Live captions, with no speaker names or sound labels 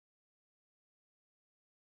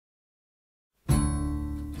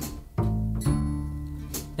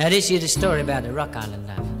Now this is the story about the Rock Island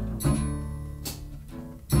Line.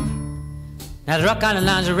 Now the Rock Island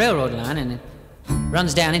Line is a railroad line, and it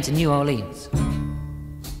runs down into New Orleans.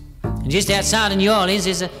 And just outside of New Orleans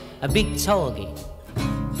is a big toll gate.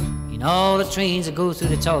 And all the trains that go through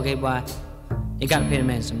the toll gate, why, they gotta pay the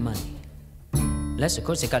man some money. Unless, of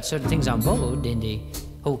course, they got certain things on board, then they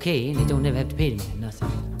okay, and they don't never have to pay the man nothing.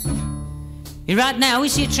 And right now we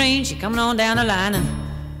see a train, she coming on down the line, and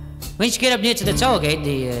when she get up near to the toll gate,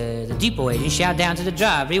 the depot agent shout down to the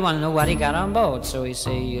driver. He want to know what he got on board. So he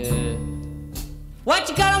say, "What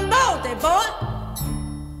you got on board there, boy?"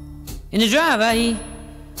 And the driver, he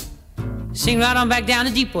sing right on back down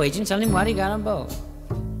to the depot agent, telling him what he got on board.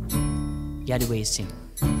 Yeah, the way he sing.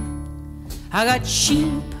 I got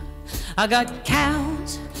sheep, I got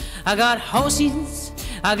cows, I got horses,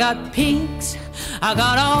 I got pigs, I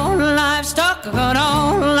got all livestock, I got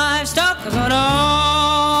all livestock, I got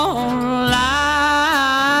all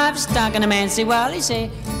livestock. And the man say, well, he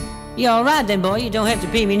say, "You all right then, boy, you don't have to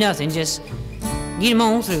pay me nothing, just get him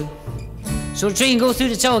on through." So the train go through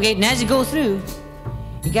the toll gate, and as it go through,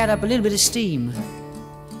 he got up a little bit of steam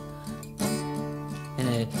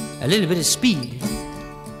and a little bit of speed.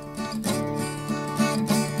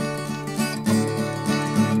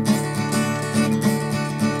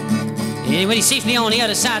 And when he's safely on the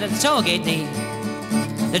other side of the toll gate,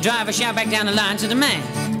 the driver shout back down the line to the man.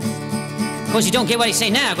 Of course, you don't get what he say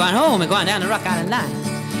now, going home and going down the Rock Island Line.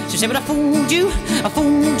 So he say, "But I fooled you, I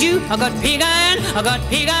fooled you, I got pig iron, I got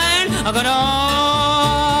pig iron, I got all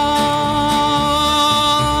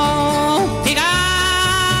pig iron."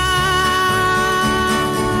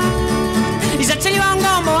 He said, "Tell you how I'm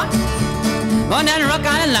going, boy, going down the Rock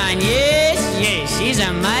Island Line, yes, yes, she's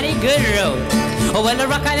a mighty good road. Oh, well, the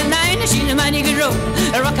Rock Island Line, she's a mighty good road.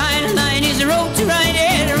 The Rock Island Line is a road to ride,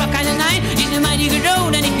 yeah. The Rock Island Line, she's a mighty good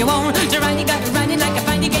road. And if you want to ride, you got to ride it like a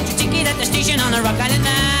fine. You get your ticket at the station on the Rock Island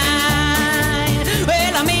Line.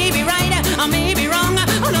 Well, I may be right, I may be wrong.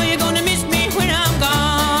 I know you're gonna miss me when I'm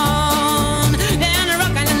gone. Down the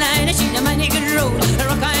Rock Island Line, she's a mighty good road. The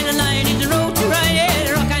Rock Island Line is a road to ride,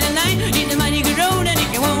 yeah. The Rock Island Line, she's a mighty good road. And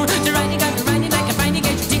if you want to ride, you got to ride it like a fine. You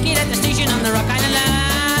get your ticket at the station on the Rock Island Line.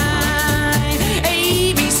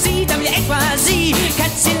 XYZ,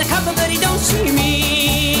 cats in the cover, but he don't see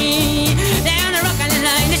me. Down the Rock Island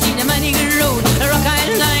Line, she's a mighty good road. The Rock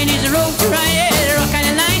Island Line is a road to ride, yeah. The Rock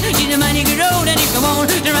Island Line, she's a mighty good road. And if you want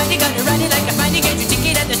to ride, you got to ride it like a fine. You get your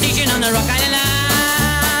ticket at the station on the Rock Island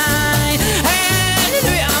Line.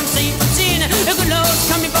 Hallelujah, I'm safe from sin. The good Lord's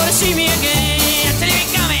coming for to see me again. I tell you,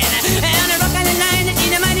 he's coming. Down the Rock Island Line,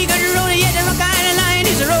 she's a mighty good road. Yeah, the Rock Island Line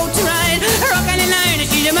is a road to ride. The Rock Island Line,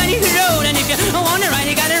 she's a mighty good road. And if you want to ride,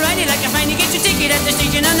 you got to ride it like a fine. You get your ticket at the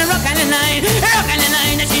station on the Rock Island Line. Rock Island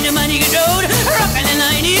Line, she's a mighty good road. Rock Island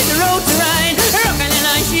Line is the road to ride. Rock Island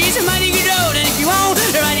Line, she's a mighty good road.